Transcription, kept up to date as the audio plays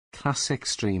classic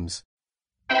streams.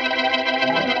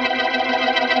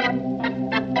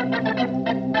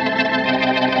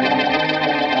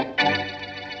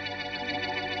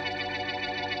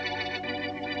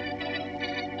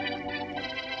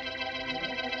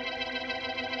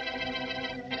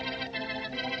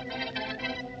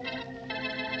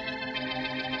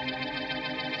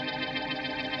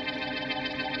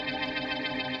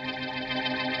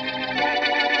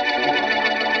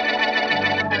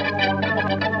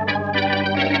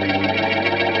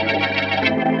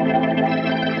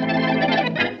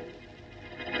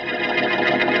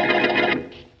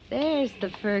 The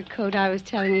fur coat I was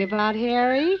telling you about,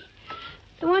 Harry.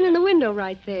 The one in the window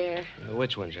right there.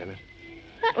 Which one, Janet?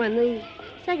 That one, the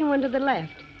second one to the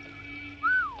left.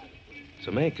 It's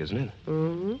a mink, isn't it?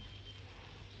 Mm-hmm.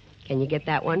 Can you get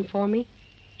that one for me?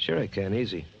 Sure I can,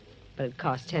 easy. But it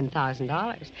costs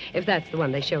 $10,000, if that's the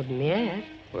one they showed in the ad.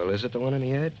 Well, is it the one in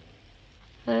the ad?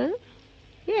 Huh?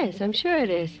 Yes, I'm sure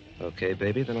it is. Okay,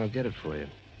 baby, then I'll get it for you.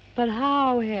 But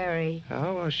how, Harry?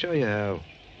 How? I'll show you how.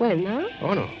 When, huh?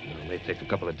 Oh, no. It may take a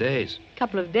couple of days.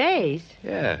 Couple of days?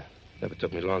 Yeah. Never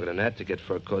took me longer than that to get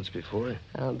fur coats before.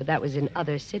 Oh, but that was in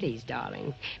other cities,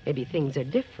 darling. Maybe things are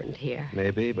different here.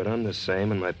 Maybe, but I'm the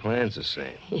same and my plan's the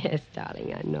same. Yes,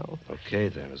 darling, I know. Okay,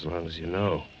 then, as long as you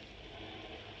know.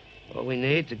 All we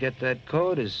need to get that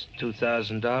coat is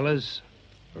 $2,000,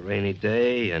 a rainy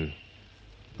day, and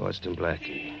Boston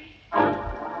Blackie.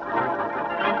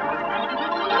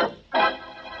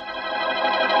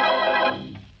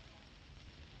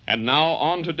 And now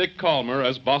on to Dick Calmer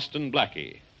as Boston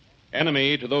Blackie.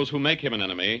 Enemy to those who make him an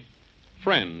enemy.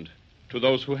 Friend to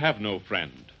those who have no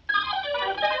friend.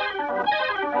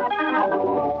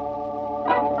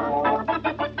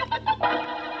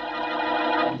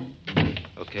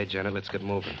 Okay, Janet, let's get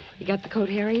moving. You got the coat,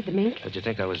 Harry, the mink? What'd you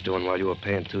think I was doing while you were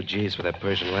paying 2 G's for that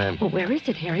Persian lamb? Well, where is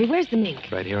it, Harry? Where's the mink?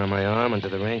 Right here on my arm under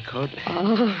the raincoat.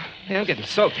 Oh. Hey, I'm getting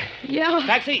soaked. Yeah.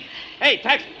 Taxi! Hey,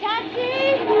 taxi! Taxi!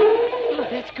 Oh,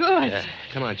 that's good. Yeah.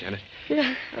 Come on, Janet.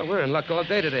 Yeah. Oh, we're in luck all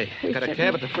day today. Got a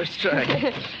cab at the first try.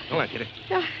 Come on, get it.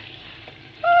 Yeah.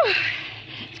 Oh,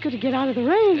 it's good to get out of the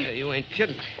rain. Yeah, you ain't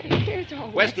kidding. Here's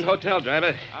all Weston Hotel,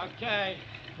 driver. Okay.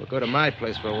 We'll go to my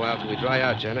place for a while till we dry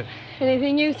out, Janet.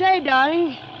 Anything you say,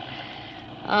 darling.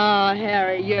 Oh,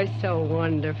 Harry, you're so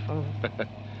wonderful.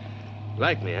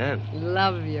 Like me, huh?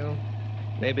 Love you.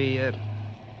 Maybe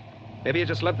you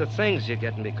just love the things you're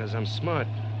getting because I'm smart.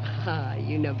 Ah,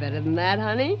 you know better than that,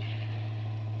 honey.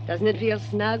 Doesn't it feel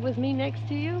snug with me next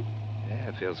to you? Yeah,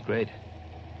 it feels great.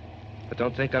 But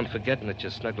don't think I'm forgetting that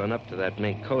you're snuggling up to that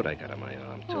mink coat I got on my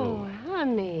arm, too. Oh,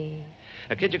 honey.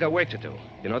 Now, kid, you got work to do.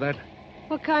 You know that?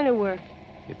 What kind of work?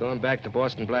 You're going back to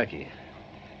Boston Blackie.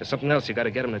 There's something else you got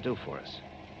to get him to do for us.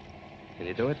 Can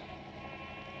you do it?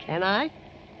 Can I?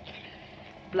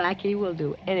 Blackie will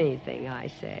do anything I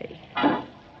say.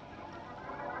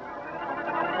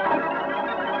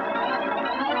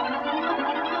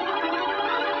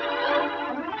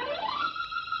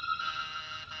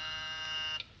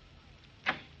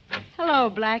 Hello,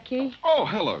 Blackie. Oh,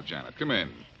 hello, Janet. Come in.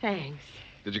 Thanks.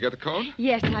 Did you get the coat?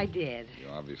 Yes, I did. You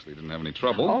obviously didn't have any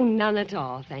trouble. Oh, none at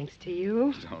all, thanks to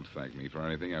you. Don't thank me for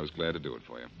anything. I was glad to do it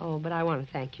for you. Oh, but I want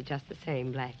to thank you just the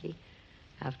same, Blackie.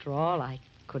 After all, I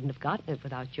couldn't have gotten it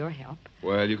without your help.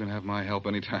 Well, you can have my help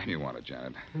any time you want it,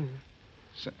 Janet. Hmm.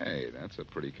 Say, that's a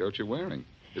pretty coat you're wearing.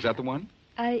 Is that the one?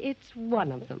 It's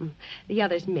one of them. The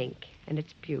other's mink, and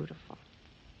it's beautiful.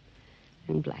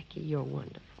 And, Blackie, you're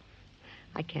wonderful.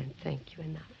 I can't thank you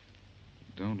enough.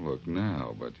 Don't look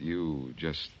now, but you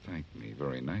just thanked me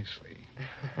very nicely.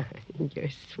 You're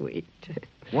sweet.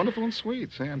 Wonderful and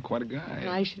sweet. Say, I'm quite a guy.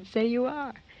 I should say you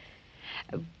are.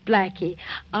 Blackie,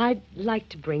 I'd like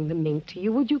to bring the mink to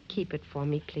you. Would you keep it for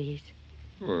me, please?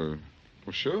 Well,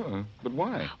 sure. But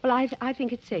why? Well, I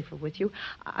think it's safer with you.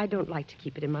 I don't like to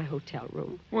keep it in my hotel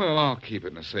room. Well, I'll keep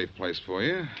it in a safe place for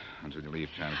you until you leave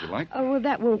town if you like. Oh, well,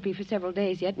 that won't be for several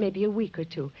days yet, maybe a week or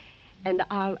two. And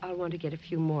I'll want to get a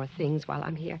few more things while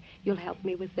I'm here. You'll help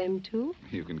me with them, too?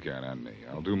 You can count on me.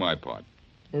 I'll do my part.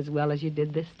 As well as you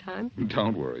did this time?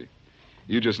 Don't worry.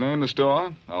 You just name the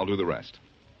store. I'll do the rest.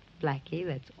 Blackie,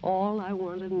 that's all I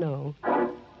want to know.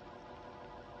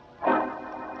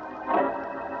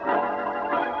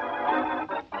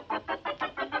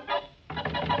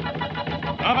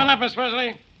 Open up, Miss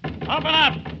Presley. Open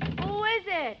up. Who is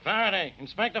it? Faraday.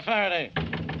 Inspector Faraday.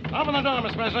 Open the door,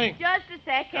 Miss Presley. Just a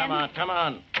second. Come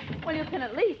on. Well, you can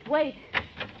at least wait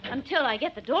until I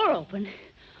get the door open.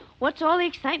 What's all the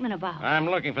excitement about? I'm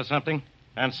looking for something.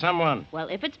 And someone. Well,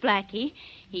 if it's Blackie,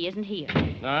 he isn't here.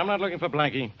 No, I'm not looking for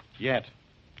Blackie. Yet.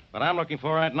 What I'm looking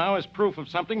for right now is proof of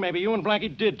something maybe you and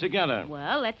Blackie did together.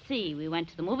 Well, let's see. We went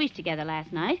to the movies together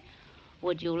last night.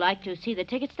 Would you like to see the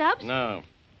ticket stubs? No.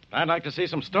 I'd like to see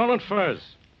some stolen furs.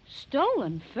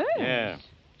 Stolen furs? Yeah.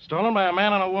 Stolen by a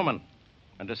man and a woman.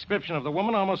 A description of the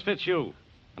woman almost fits you.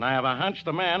 And I have a hunch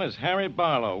the man is Harry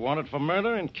Barlow, wanted for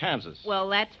murder in Kansas. Well,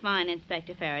 that's fine,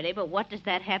 Inspector Faraday, but what does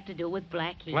that have to do with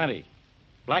Blackie? Plenty.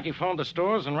 Blackie phoned the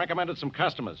stores and recommended some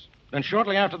customers. Then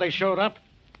shortly after they showed up,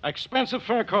 expensive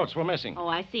fur coats were missing. Oh,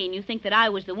 I see. And you think that I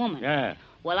was the woman? Yeah.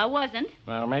 Well, I wasn't.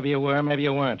 Well, maybe you were, maybe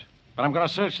you weren't. But I'm going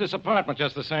to search this apartment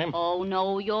just the same. Oh,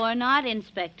 no, you're not,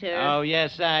 Inspector. Oh,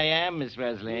 yes, I am, Miss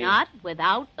Wesley. Not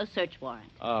without a search warrant.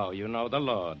 Oh, you know the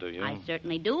law, do you? I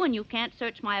certainly do, and you can't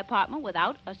search my apartment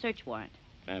without a search warrant.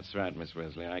 That's right, Miss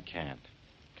Wesley, I can't.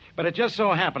 But it just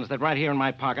so happens that right here in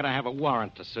my pocket I have a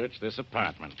warrant to search this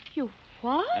apartment. You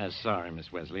what? Sorry,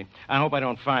 Miss Wesley. I hope I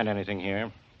don't find anything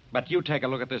here. But you take a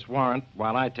look at this warrant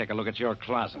while I take a look at your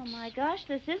closets. Oh, my gosh,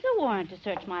 this is a warrant to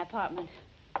search my apartment.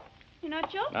 You're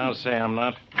not joking. I'll say I'm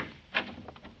not.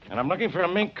 And I'm looking for a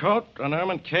mink coat, an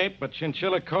ermine cape, a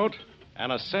chinchilla coat,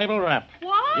 and a sable wrap.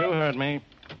 What? You heard me.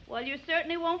 Well, you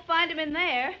certainly won't find him in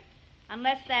there.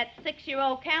 Unless that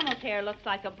 6-year-old camel's hair looks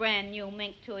like a brand new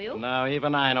mink to you. No,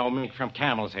 even I know mink from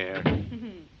camel's hair.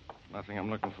 Nothing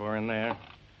I'm looking for in there.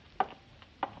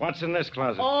 What's in this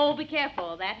closet? Oh, be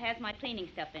careful. That has my cleaning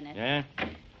stuff in it. Yeah?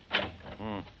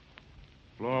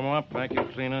 Floor mop, vacuum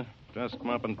cleaner, desk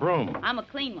mop, and broom. I'm a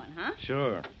clean one, huh?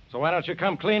 Sure. So why don't you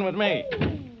come clean with me?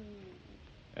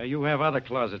 You have other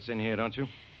closets in here, don't you?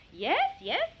 Yes.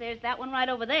 There's that one right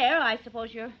over there. I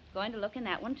suppose you're going to look in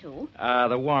that one, too.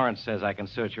 The warrant says I can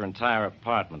search your entire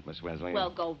apartment, Miss Wesley.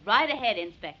 Well, go right ahead,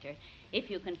 Inspector,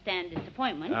 if you can stand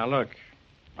disappointment. Now, look,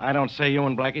 I don't say you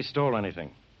and Blackie stole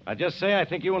anything. I just say I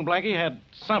think you and Blackie had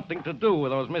something to do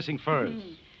with those missing furs.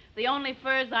 The only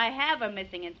furs I have are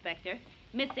missing, Inspector.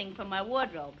 Missing from my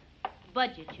wardrobe.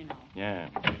 Budget, you know. Yeah.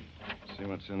 Let's see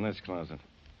what's in this closet.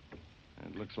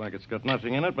 It looks like it's got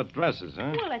nothing in it but dresses,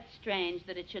 huh? Well, it's strange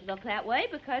that it should look that way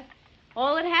because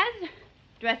all it has,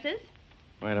 dresses.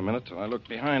 Wait a minute till I look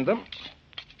behind them.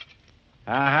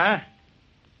 Uh-huh.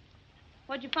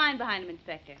 What'd you find behind them,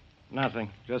 Inspector?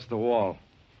 Nothing. Just the wall.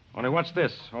 Only what's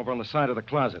this over on the side of the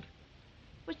closet?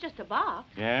 It was just a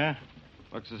box. Yeah?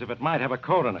 Looks as if it might have a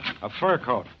coat in it. A fur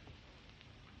coat.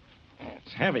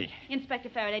 It's heavy. Inspector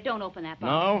Faraday, don't open that box.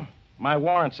 No? My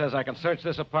warrant says I can search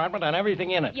this apartment and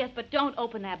everything in it. Yes, but don't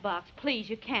open that box. Please,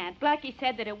 you can't. Blackie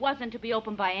said that it wasn't to be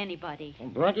opened by anybody.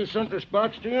 Blackie sent this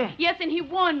box to you? Yes, and he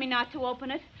warned me not to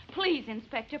open it. Please,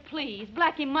 Inspector, please.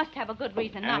 Blackie must have a good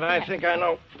reason not And to. I think I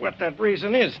know what that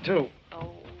reason is, too.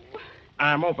 Oh.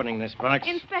 I'm opening this box.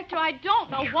 Inspector, I don't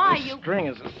know why This you... string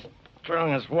is as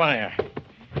strong as wire.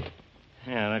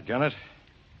 Yeah, that got it.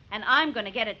 And I'm going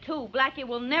to get it, too. Blackie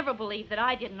will never believe that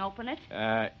I didn't open it.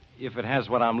 If it has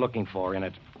what I'm looking for in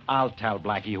it, I'll tell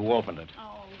Blackie who opened it.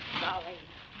 Oh, golly.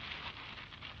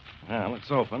 Well, it's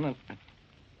open.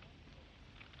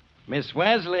 Miss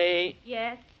Wesley,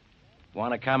 Yes?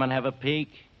 want to come and have a peek?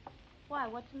 Why,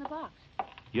 what's in the box?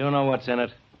 You know what's in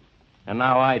it. And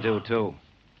now I do, too.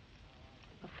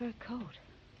 A fur coat.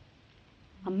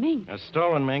 A mink. A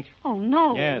stolen mink. Oh,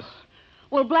 no. Yes.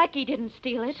 Well, Blackie didn't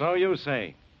steal it. So you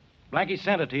say. Blackie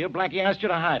sent it to you. Blackie asked you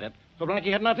to hide it. So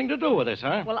Blackie had nothing to do with this,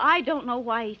 huh? Well, I don't know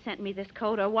why he sent me this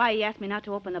coat or why he asked me not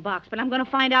to open the box, but I'm going to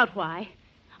find out why.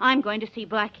 I'm going to see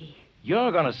Blackie.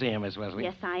 You're going to see him, Miss Wesley.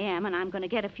 Yes, I am, and I'm going to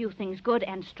get a few things good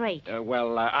and straight.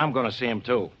 I'm going to see him,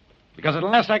 too. Because at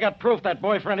last I got proof that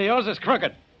boyfriend of yours is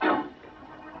crooked.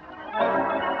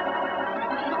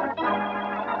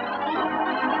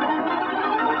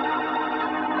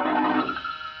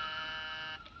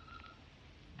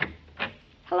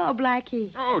 Hello,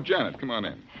 Blackie. Oh, Janet, come on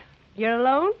in. You're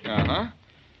alone? Uh-huh.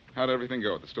 How'd everything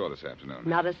go at the store this afternoon?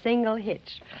 Not a single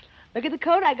hitch. Look at the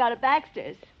coat I got at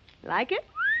Baxter's. Like it?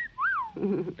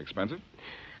 Expensive?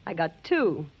 I got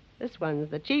two. This one's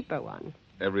the cheaper one.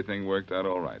 Everything worked out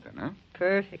all right then, huh?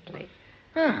 Perfectly.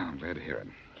 Ah, I'm glad to hear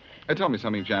it. Tell me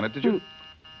something, Janet. Did you...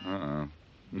 Uh-oh.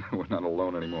 We're not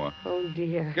alone anymore. Oh,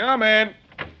 dear. Come in.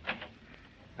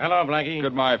 Hello, Blackie.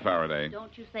 Goodbye, Faraday.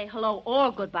 Don't you say hello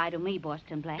or goodbye to me,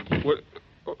 Boston Blackie. What?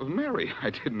 Oh, Mary, I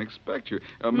didn't expect you.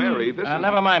 Mary, this is...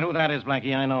 Never mind who that is,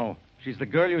 Blackie, I know. She's the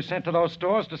girl you sent to those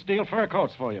stores to steal fur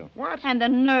coats for you. What? And the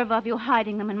nerve of you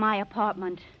hiding them in my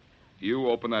apartment. You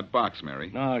opened that box,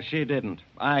 Mary. No, she didn't.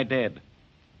 I did.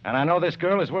 And I know this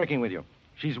girl is working with you.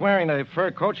 She's wearing the fur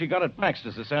coat she got at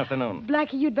Baxter's this afternoon.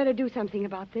 Blackie, you'd better do something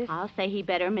about this. I'll say he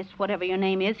better, Miss whatever your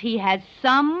name is. He has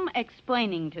some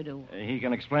explaining to do. He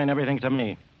can explain everything to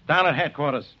me. Down at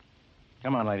headquarters.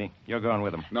 Come on, lady. You're going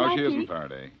with him. No, she Blackie? isn't,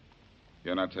 Faraday.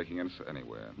 You're not taking us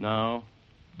anywhere. No.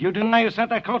 Do you deny you sent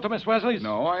that coat to Miss Wesley's?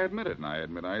 No, I admit it, and I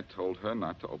admit I told her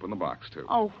not to open the box, too.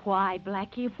 Oh, why,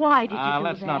 Blackie? Why did you do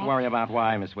Let's that? not worry about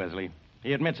why, Miss Wesley.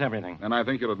 He admits everything. And I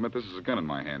think you'll admit this is a gun in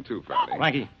my hand, too, Faraday.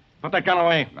 Blackie, put that gun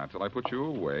away. Not till I put you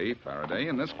away, Faraday,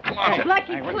 in this closet.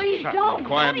 Blackie, please don't.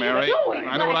 Quiet, What are you Mary. doing,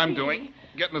 I know what I'm Blackie? doing.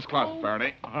 Get in this closet,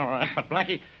 Faraday. All right, but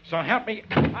Blackie, so help me.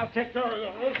 I'll take care of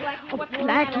you. Blackie, what's the Blackie,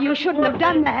 matter? you shouldn't have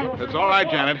done that. It's all right,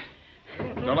 Janet.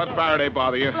 Don't let Faraday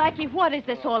bother you. Blackie, what is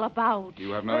this all about?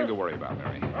 You have nothing to worry about,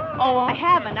 Mary. Oh, I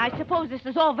haven't. I suppose this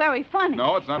is all very funny.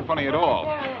 No, it's not funny at all.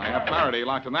 I have Faraday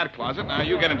locked in that closet. Now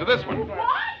you get into this one.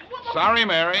 Sorry,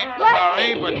 Mary.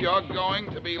 Sorry, but you're going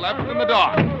to be left in the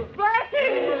dark.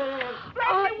 Blackie!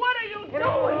 Blackie, what are you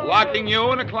doing? Locking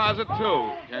you in a closet,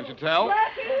 too. Can't you tell?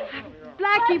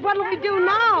 Blackie, what'll we do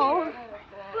now?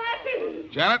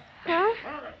 Blackie! Janet, Huh?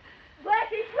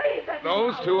 Blackie, please.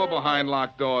 those two are behind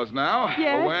locked doors now.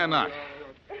 Yes. But we're not.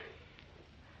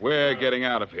 We're getting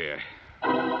out of here.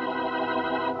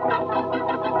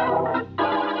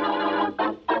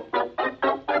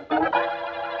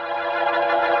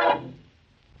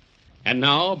 And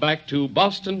now back to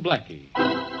Boston Blackie.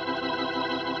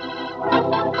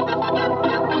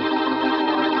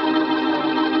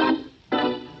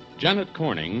 Janet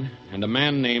Corning and a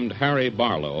man named Harry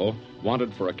Barlow,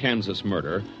 wanted for a Kansas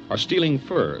murder, are stealing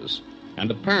furs and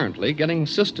apparently getting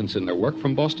assistance in their work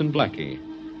from Boston Blackie.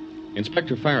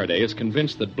 Inspector Faraday is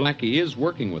convinced that Blackie is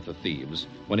working with the thieves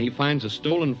when he finds a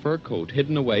stolen fur coat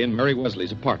hidden away in Mary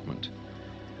Wesley's apartment.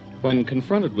 When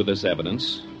confronted with this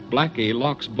evidence, Blackie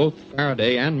locks both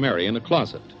Faraday and Mary in a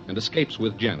closet and escapes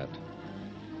with Janet.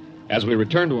 As we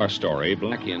return to our story,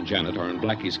 Blackie and Janet are in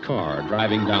Blackie's car,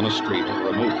 driving down a street in a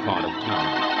remote part of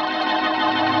town.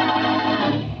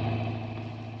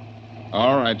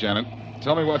 All right, Janet.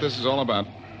 Tell me what this is all about.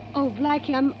 Oh,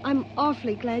 Blackie, I'm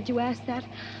awfully glad you asked that.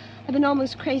 I've been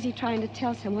almost crazy trying to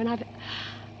tell someone.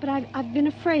 But I've been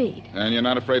afraid. And you're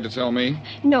not afraid to tell me?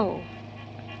 No,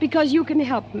 because you can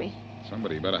help me.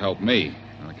 Somebody better help me.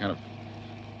 I'm kind of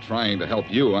trying to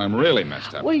help you. I'm really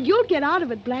messed up. Well, you'll get out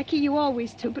of it, Blackie. You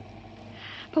always do.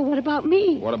 But what about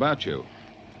me? What about you?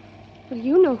 Well,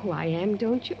 you know who I am,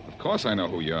 don't you? Of course I know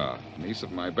who you are. Niece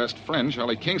of my best friend,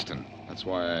 Charlie Kingston. That's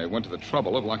why I went to the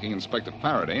trouble of locking Inspector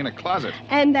Faraday in a closet.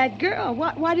 And that girl.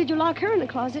 Why did you lock her in the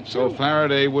closet, too? So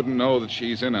Faraday wouldn't know that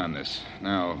she's in on this.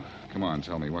 Now, come on,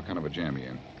 tell me, what kind of a jam you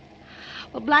in?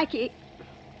 Well, Blackie,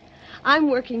 I'm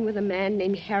working with a man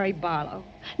named Harry Barlow.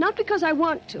 Not because I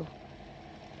want to,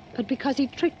 but because he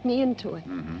tricked me into it.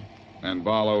 Mm-hmm. And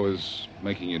Barlow is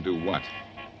making you do what?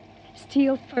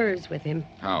 Steal furs with him.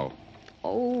 How?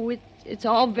 Oh, it's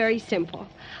all very simple.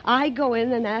 I go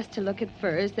in and ask to look at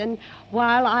furs, then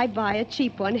while I buy a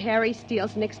cheap one, Harry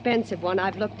steals an expensive one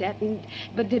I've looked at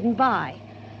but didn't buy.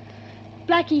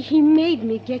 Blackie, he made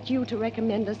me get you to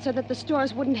recommend us so that the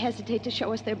stores wouldn't hesitate to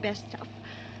show us their best stuff.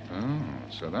 Oh,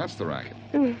 so that's the racket.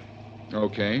 Mm.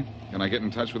 Okay. Can I get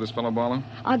in touch with this fellow Barlow?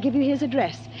 I'll give you his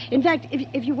address. In fact,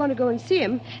 if you want to go and see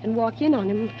him and walk in on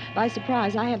him by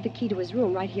surprise, I have the key to his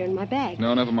room right here in my bag.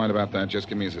 No, never mind about that. Just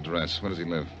give me his address. Where does he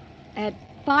live? At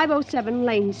 507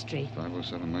 Lane Street.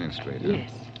 507 Main Street, huh?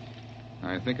 Yes.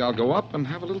 I think I'll go up and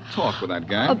have a little talk with that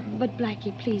guy. Oh, but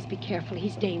Blackie, please be careful.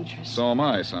 He's dangerous. So am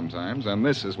I sometimes, and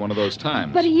this is one of those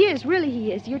times. But he is, really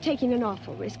he is. You're taking an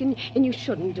awful risk, and you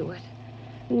shouldn't do it.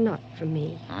 Not for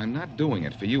me. I'm not doing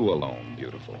it for you alone,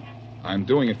 beautiful. I'm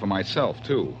doing it for myself,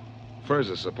 too. Furs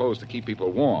are supposed to keep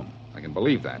people warm. I can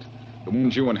believe that. The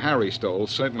ones you and Harry stole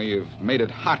certainly have made it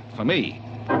hot for me.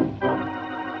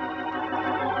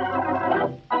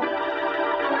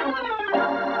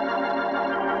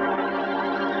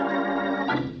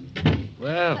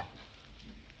 Well,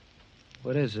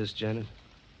 what is this, Janet?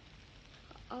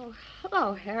 Oh,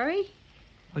 hello, Harry.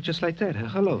 Oh, just like that, huh?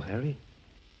 Hello, Harry.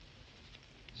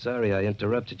 Sorry I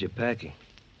interrupted your packing.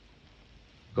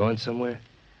 Going somewhere?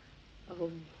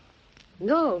 Oh,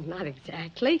 no, not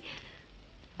exactly.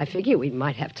 I figure we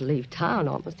might have to leave town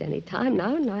almost any time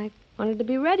now, and I wanted to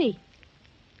be ready.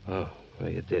 Oh, well,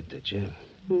 you did you?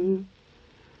 Hmm.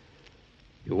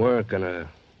 You weren't gonna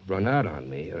run out on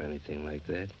me or anything like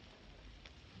that?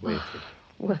 Wait.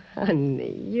 Well,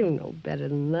 honey, you know better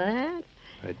than that.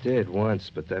 I did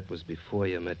once, but that was before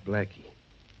you met Blackie.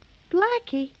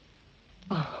 Blackie?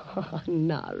 Oh,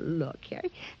 now, look,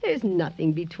 Harry. There's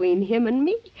nothing between him and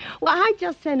me. Well, I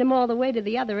just sent him all the way to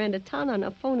the other end of town on a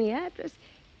phony address.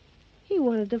 He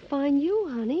wanted to find you,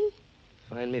 honey.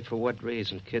 Find me for what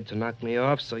reason, kid? To knock me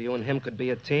off so you and him could be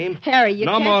a team? Harry, you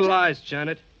No can't... more lies,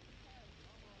 Janet.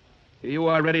 Here you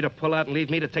are ready to pull out and leave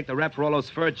me to take the rap for all those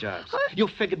fur jobs. Huh? You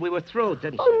figured we were through,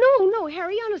 didn't you? Oh, no,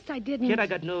 Harry. Honest, I didn't. Kid, I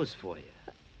got news for you.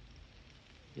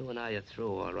 You and I are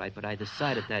through, all right, but I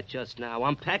decided that just now.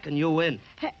 I'm packing you in.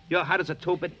 You're hot as a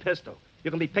two-bit pistol.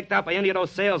 You can be picked out by any of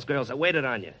those sales girls that waited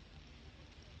on you.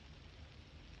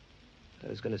 I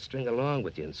was going to string along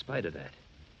with you in spite of that.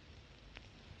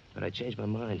 But I changed my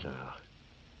mind now.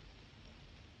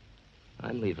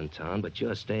 I'm leaving town, but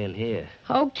you're staying here.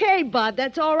 Okay, Bud.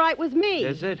 That's all right with me.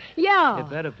 Is it? Yeah. It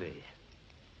better be.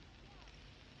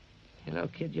 You know,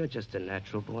 kid, you're just a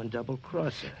natural-born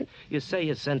double-crosser. You say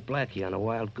you sent Blackie on a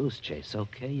wild goose chase,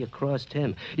 okay? You crossed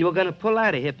him. You were going to pull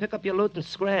out of here, pick up your loot, and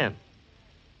scram.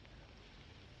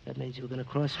 That means you were going to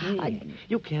cross me.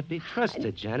 You can't be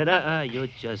trusted, Janet. You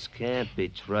just can't be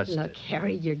trusted. Look,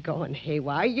 Harry, you're going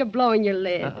haywire. You're blowing your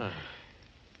lid.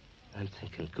 I'm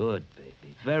thinking good,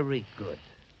 baby. Very good.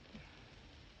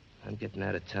 I'm getting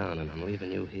out of town, and I'm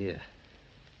leaving you here.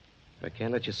 I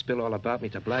can't let you spill all about me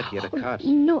to Blackie or the cops.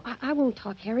 No, I won't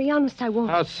talk, Harry. Honest, I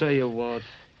won't. I'll say you won't.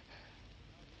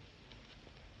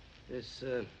 This,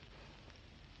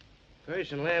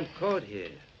 Persian lamb coat here.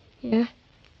 Yeah?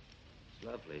 It's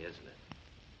lovely, isn't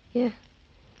it?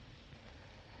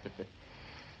 Yeah.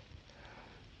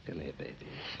 Come here, baby.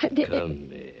 Come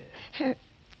here.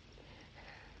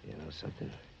 You know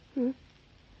something?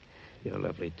 You're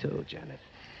lovely, too, Janet.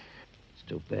 It's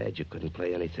too bad you couldn't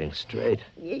play anything straight.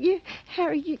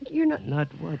 Harry, you're not... Not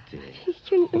what, dear?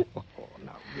 You're not... Oh,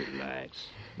 now, relax.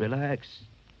 Relax.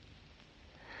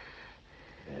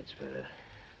 That's better.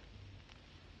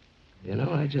 You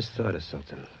know, I just thought of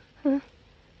something. Huh?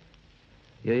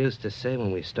 You used to say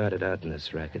when we started out in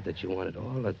this racket that you wanted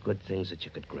all the good things that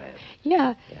you could grab.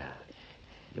 Yeah. Yeah.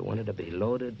 You wanted to be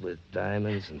loaded with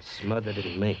diamonds and smothered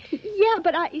in mink. Yeah,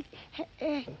 but I...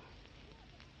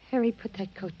 Harry, put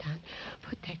that coat down.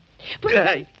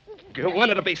 Hey, you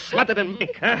wanted to be smothered in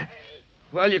mink, huh?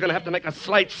 Well, you're going to have to make a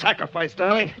slight sacrifice,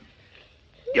 darling.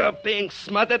 You're being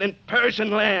smothered in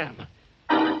Persian lamb.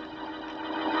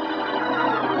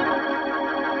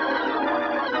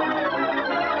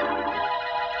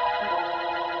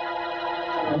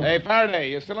 Hey,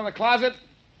 Faraday, you still in the closet?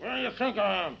 Where do you think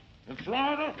I am? In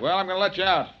Florida? Well, I'm going to let you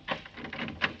out.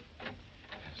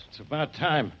 It's about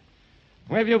time.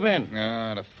 Where have you been?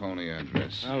 The phony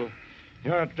address. Oh,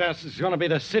 your address is going to be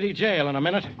the city jail in a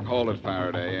minute. Hold it,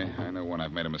 Faraday. I know when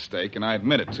I've made a mistake, and I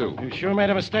admit it, too. You sure made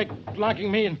a mistake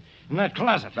locking me in that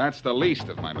closet. That's the least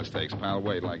of my mistakes, pal.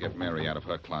 Wait till I get Mary out of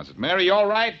her closet. Mary, you all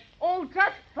right? Oh,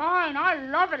 just fine. I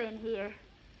love it in here.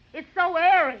 It's so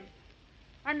airy.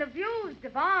 And the view's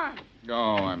divine.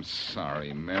 Oh, I'm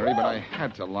sorry, Mary, but I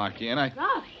had to lock you in.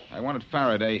 Golly. I wanted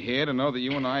Faraday here to know that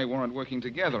you and I weren't working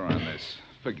together on this.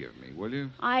 Forgive me, will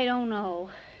you? I don't know.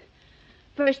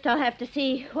 First, I'll have to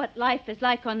see what life is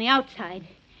like on the outside.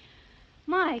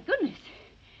 My goodness.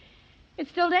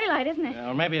 It's still daylight, isn't it?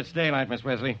 Well, maybe it's daylight, Miss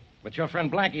Wesley. But your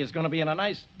friend Blackie is going to be in a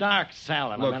nice dark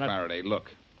cell in a Look, minute. Faraday,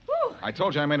 look. Whew. I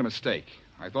told you I made a mistake.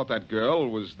 I thought that girl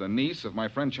was the niece of my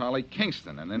friend Charlie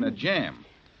Kingston and in a jam.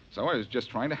 So I was just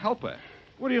trying to help her.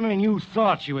 What do you mean you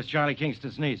thought she was Charlie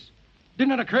Kingston's niece?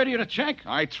 Didn't it occur to you to check?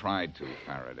 I tried to,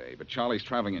 Faraday, but Charlie's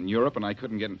traveling in Europe and I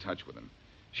couldn't get in touch with him.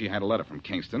 She had a letter from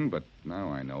Kingston, but now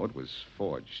I know it was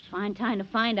forged. Fine time to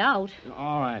find out.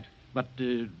 All right. But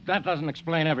that doesn't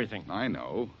explain everything. I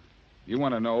know. You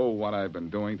want to know what I've been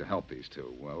doing to help these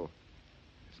two. Well,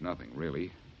 it's nothing,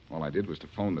 really. All I did was to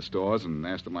phone the stores and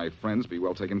ask that my friends be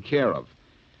well taken care of.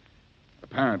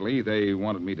 Apparently, they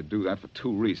wanted me to do that for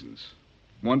two reasons.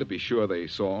 One, to be sure they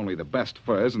saw only the best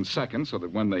furs, and second, so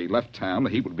that when they left town,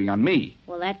 the heat would be on me.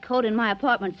 Well, that coat in my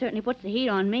apartment certainly puts the heat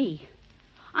on me.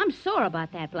 I'm sore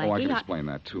about that, Blackie. Oh, I can explain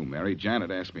that, too, Mary. Janet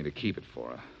asked me to keep it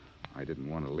for her. I didn't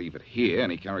want to leave it here.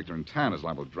 Any character in town is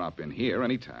liable to drop in here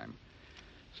any time.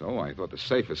 So I thought the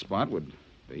safest spot would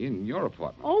be in your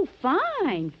apartment. Oh,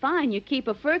 fine. You keep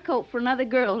a fur coat for another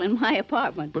girl in my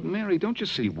apartment. But, Mary, don't you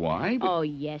see why? Oh,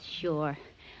 yes, sure.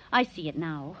 I see it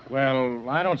now. Well,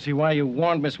 I don't see why you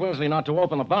warned Miss Wesley not to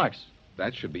open the box.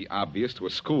 That should be obvious to a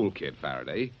school kid,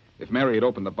 Faraday. If Mary had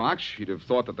opened the box, she'd have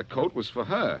thought that the coat was for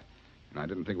her. And I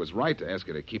didn't think it was right to ask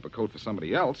her to keep a coat for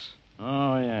somebody else.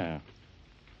 Oh, yeah.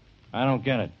 I don't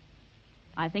get it.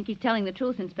 I think he's telling the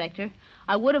truth, Inspector.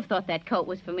 I would have thought that coat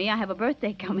was for me. I have a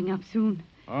birthday coming up soon.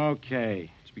 Okay.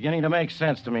 It's beginning to make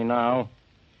sense to me now.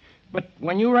 But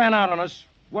when you ran out on us,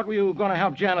 what were you going to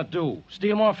help Janet do?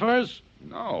 Steal more furs?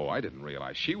 No, I didn't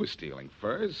realize she was stealing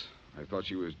furs. I thought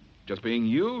she was just being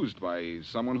used by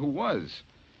someone who was.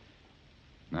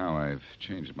 Now I've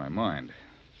changed my mind,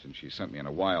 since she sent me on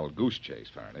a wild goose chase,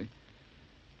 Faraday.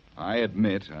 I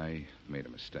admit I made a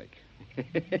mistake.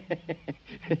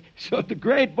 So the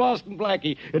great Boston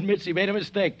Blackie admits he made a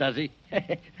mistake, does he?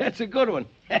 That's a good one.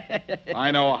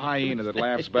 I know a hyena that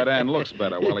laughs better and looks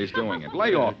better while he's doing it.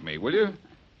 Lay off me, will you?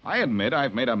 I admit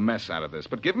I've made a mess out of this,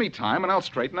 but give me time and I'll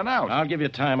straighten it out. I'll give you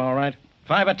time, all right.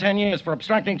 5 or 10 years for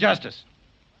obstructing justice.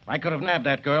 I could have nabbed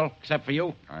that girl, except for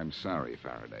you. I'm sorry,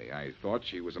 Faraday. I thought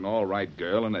she was an all right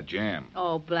girl in a jam.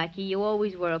 Oh, Blackie, you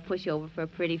always were a pushover for a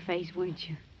pretty face, weren't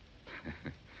you?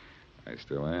 I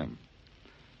still am.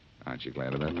 Aren't you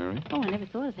glad of that, Mary? Oh, I never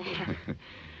thought of that.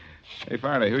 Hey,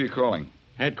 Faraday, who are you calling?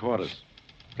 Headquarters.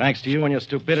 Thanks to you and your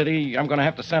stupidity, I'm going to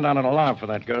have to send out an alarm for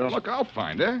that girl. Look, I'll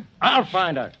find her. I'll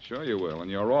find her. Sure you will, in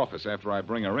your office after I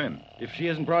bring her in. If she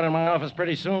isn't brought in my office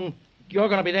pretty soon, you're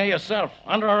going to be there yourself,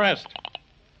 under arrest.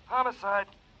 Homicide.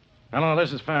 Hello,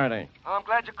 this is Faraday. Oh, I'm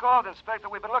glad you called, Inspector.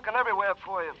 We've been looking everywhere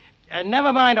for you.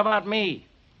 Never mind about me.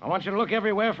 I want you to look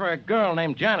everywhere for a girl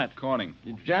named Janet. Corning.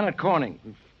 Janet Corning.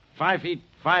 5 feet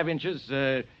 5 inches,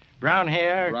 brown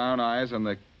hair. Brown eyes and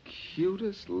the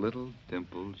cutest little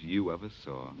dimples you ever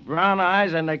saw. Brown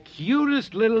eyes and the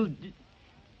cutest little...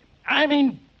 I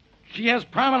mean, she has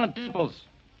prominent dimples.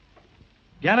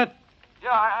 Get it?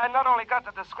 Yeah, I not only got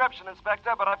the description, Inspector,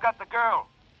 but I've got the girl.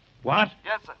 What?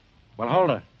 Yes, sir. Well, hold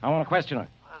her. I want to question her.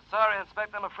 Sorry,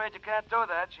 Inspector. I'm afraid you can't do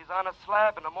that. She's on a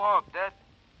slab in the morgue, dead.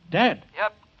 Dead?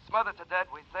 Yep. Smothered to death,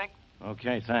 we think.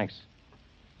 Okay, thanks.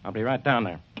 I'll be right down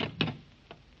there.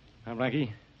 Now,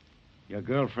 Blackie, your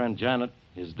girlfriend, Janet,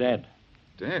 is dead.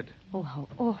 Dead? Oh, how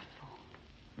awful.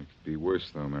 It could be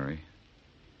worse, though, Mary.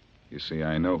 You see,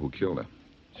 I know who killed her.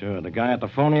 Sure, the guy at the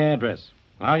phony address.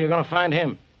 How are you going to find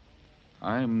him?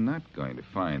 I'm not going to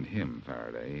find him,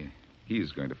 Faraday.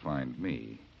 He's going to find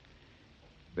me.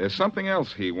 There's something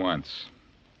else he wants.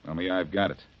 Only I've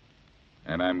got it.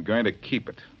 And I'm going to keep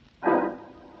it.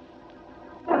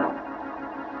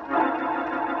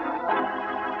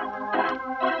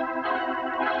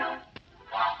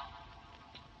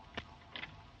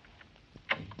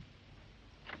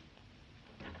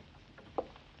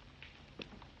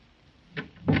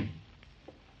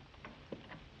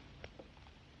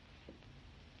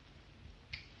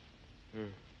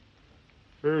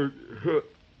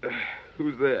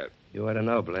 Who's that? You ought to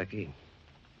know, Blackie.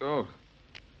 Oh.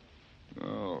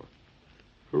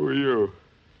 Who are you?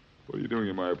 What are you doing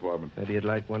in my apartment? Maybe you'd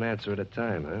like one answer at a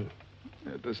time,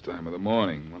 huh? At this time of the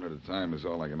morning, one at a time is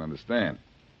all I can understand.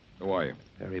 Who are you?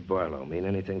 Harry Barlow. Mean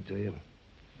anything to you?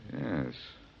 Yes.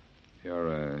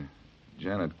 You're,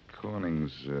 Janet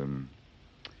Corning's,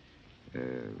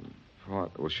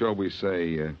 part... Well, shall we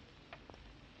say,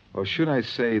 or should I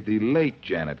say the late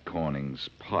Janet Corning's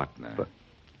partner? But...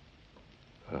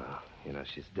 Oh, you know,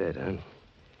 she's dead, huh?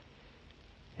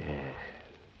 Yeah.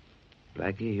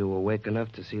 Blackie, you were awake enough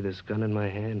to see this gun in my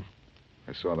hand?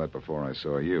 I saw that before I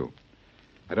saw you.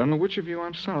 I don't know which of you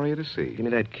I'm sorry to see. Give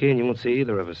me that key and you won't see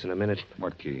either of us in a minute.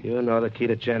 What key? You know the key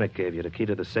that Janet gave you, the key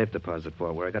to the safe deposit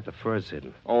vault where I got the furs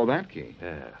hidden. Oh, that key?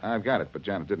 Yeah. I've got it, but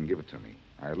Janet didn't give it to me.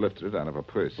 I lifted it out of her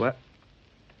purse. What?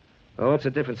 Oh, what's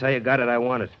the difference how you got it? I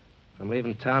want it. I'm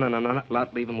leaving town and I'm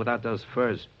not leaving without those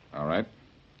furs. All right.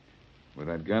 With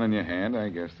that gun in your hand, I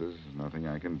guess there's nothing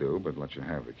I can do but let you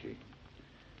have the key.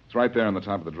 It's right there on the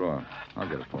top of the drawer. I'll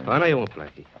get it for you. Oh, no, you won't,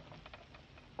 Blackie.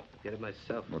 I'll get it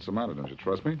myself. What's the matter? Don't you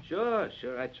trust me? Sure.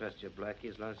 I trust you, Blackie,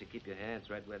 as long as you keep your hands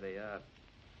right where they are.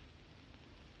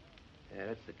 Yeah,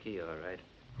 that's the key, all right.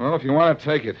 Well, if you want to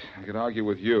take it, I could argue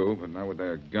with you, but not with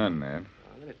that gun there.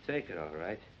 I'm going to take it, all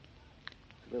right.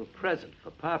 It's a little present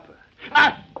for Papa.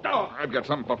 Ah! Oh, I've got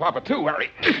something for Papa, too, Harry.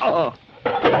 Oh.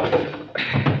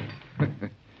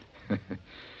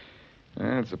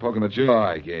 That's a poke in the jaw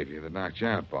I gave you that knocked you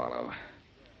out, Barlow.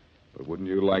 But wouldn't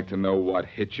you like to know what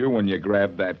hit you when you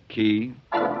grabbed that key?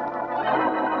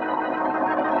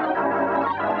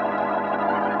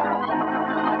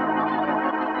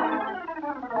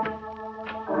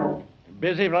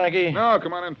 Busy, Blackie? No,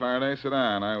 come on in, Faraday. Sit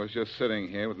down. I was just sitting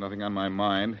here with nothing on my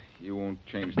mind. You won't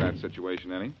change that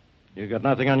situation any. You got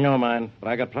nothing on your mind, but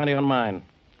I got plenty on mine.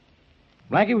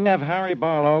 Blackie, we have Harry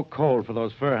Barlow cold for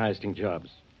those fur heisting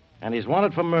jobs. And he's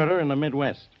wanted for murder in the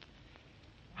Midwest.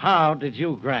 How did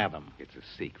you grab him? It's a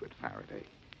secret, Faraday.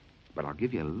 But I'll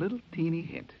give you a little teeny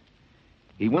hint.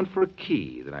 He went for a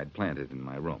key that I'd planted in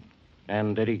my room.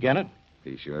 And did he get it?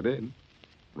 He sure did.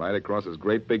 Right across his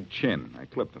great big chin. I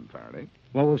clipped him, Faraday.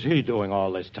 What was he doing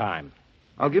all this time?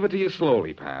 I'll give it to you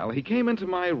slowly, pal. He came into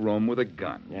my room with a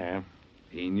gun. Yeah?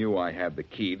 He knew I had the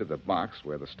key to the box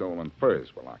where the stolen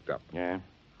furs were locked up. Yeah?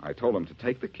 I told him to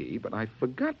take the key, but I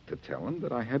forgot to tell him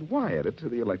that I had wired it to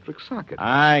the electric socket.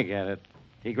 I get it.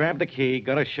 He grabbed the key,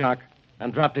 got a shock,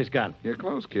 and dropped his gun. You're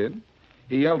close, kid.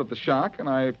 He yelled at the shark, and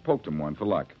I poked him one for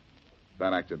luck.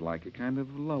 That acted like a kind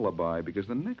of lullaby, because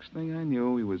the next thing I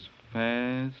knew, he was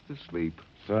fast asleep.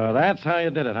 So that's how you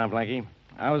did it, huh, Blackie?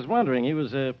 I was wondering. He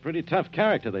was a pretty tough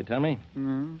character, they tell me.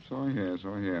 So I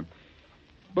hear.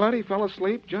 But he fell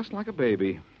asleep just like a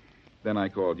baby. Then I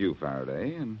called you,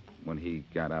 Faraday, and when he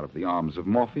got out of the arms of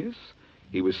Morpheus,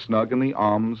 he was snug in the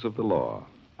arms of the law.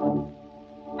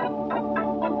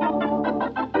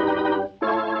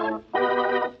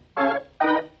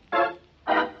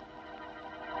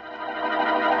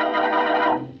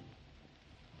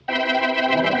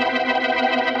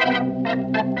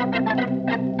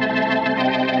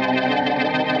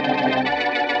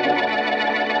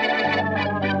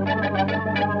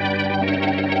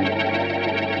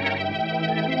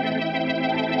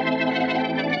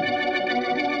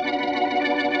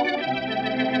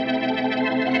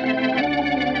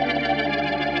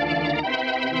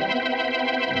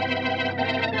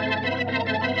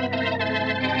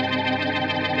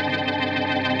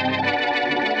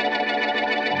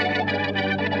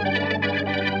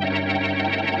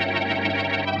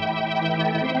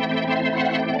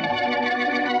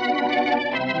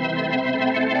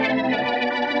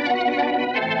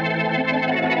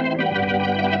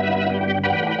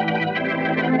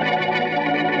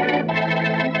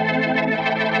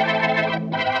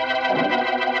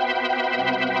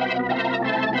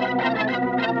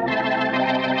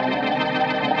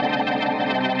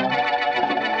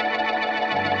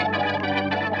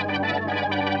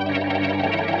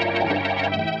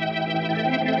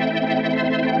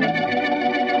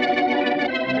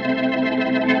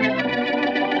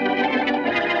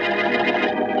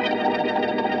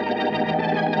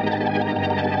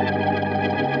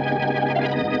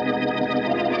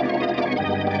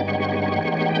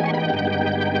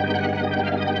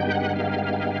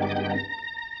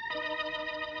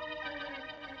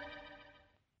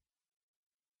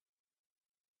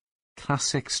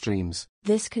 Classic Streams.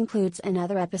 This concludes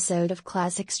another episode of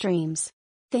Classic Streams.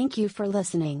 Thank you for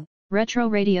listening. Retro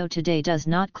Radio Today does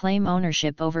not claim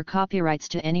ownership over copyrights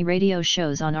to any radio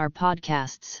shows on our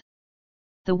podcasts.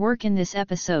 The work in this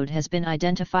episode has been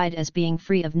identified as being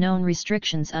free of known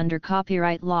restrictions under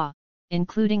copyright law,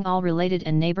 including all related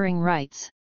and neighboring rights.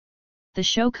 The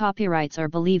show copyrights are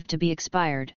believed to be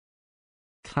expired.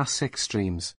 Classic Streams.